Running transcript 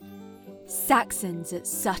Saxons at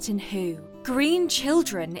Sutton Hoo, green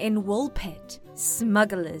children in Woolpit,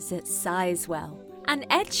 smugglers at Sizewell, and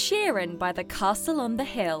Ed Sheeran by the castle on the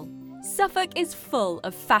hill. Suffolk is full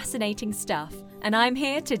of fascinating stuff, and I'm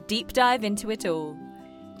here to deep dive into it all.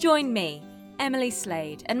 Join me, Emily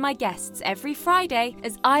Slade, and my guests every Friday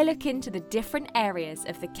as I look into the different areas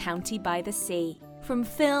of the county by the sea. From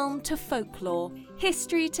film to folklore,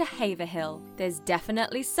 history to Haverhill, there's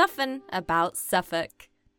definitely suffin' about Suffolk.